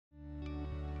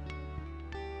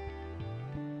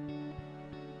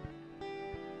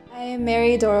I am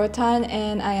Mary Dorotan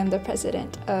and I am the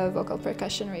president of Vocal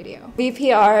Percussion Radio.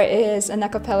 VPR is an a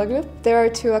cappella group. There are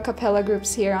two a cappella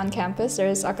groups here on campus.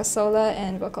 There's Acasola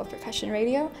and Vocal Percussion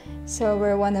Radio. So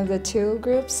we're one of the two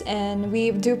groups and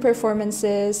we do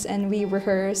performances and we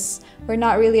rehearse. We're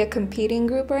not really a competing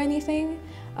group or anything.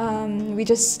 We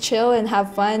just chill and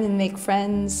have fun and make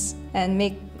friends and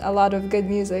make a lot of good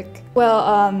music.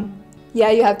 Well, yeah,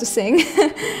 you have to sing.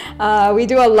 We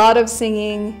do a lot of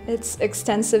singing. It's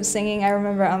extensive singing. I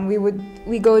remember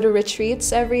we go to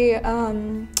retreats every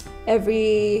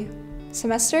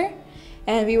semester,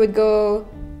 and we would go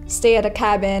stay at a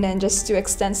cabin and just do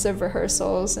extensive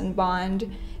rehearsals and bond.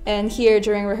 And here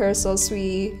during rehearsals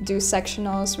we do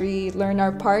sectionals, we learn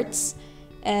our parts,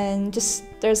 and just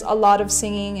there's a lot of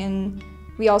singing. And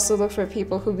we also look for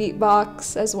people who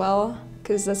beatbox as well,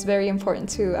 because that's very important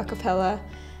to a cappella.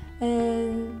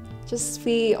 And just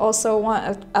we also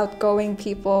want outgoing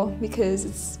people,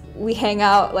 because we hang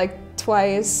out like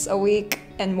twice a week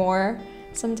and more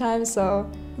sometimes. So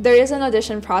there is an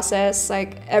audition process.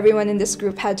 Like everyone in this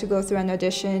group had to go through an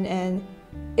audition, and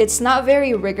it's not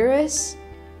very rigorous.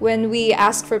 When we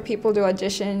ask for people to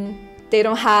audition, they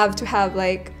don't have to have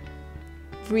like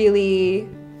really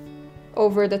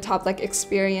over the top like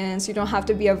experience. You don't have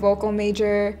to be a vocal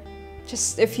major.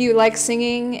 Just if you like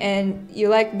singing and you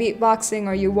like beatboxing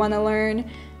or you want to learn,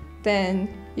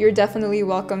 then you're definitely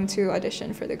welcome to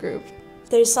audition for the group.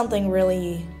 There's something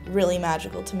really, really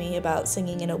magical to me about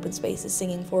singing in open spaces,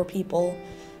 singing for people,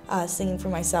 singing for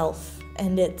myself,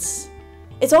 and it's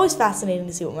always fascinating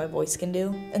to see what my voice can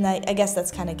do, and I guess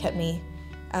that's kind of kept me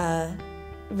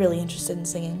really interested in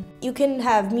singing. You can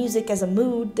have music as a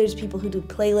mood. There's people who do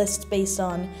playlists based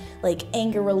on like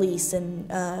anger release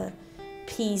and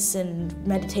peace and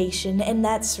meditation, and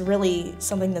that's really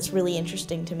something that's really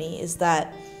interesting to me, is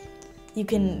that you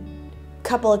can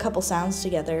couple a couple sounds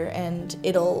together and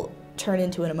it'll turn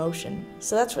into an emotion.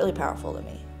 So that's really powerful to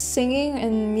me. Singing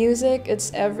and music,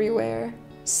 it's everywhere.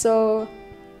 So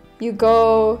you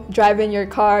go drive in your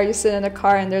car, you sit in a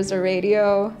car and there's a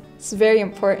radio. It's very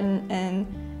important, and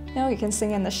you know, you can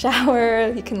sing in the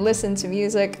shower, you can listen to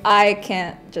music. I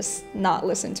can't just not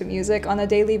listen to music on a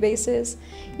daily basis.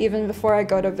 Even before I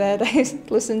go to bed, I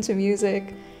listen to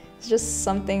music. It's just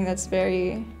something that's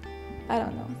very, I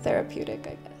don't know, therapeutic,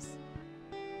 I guess.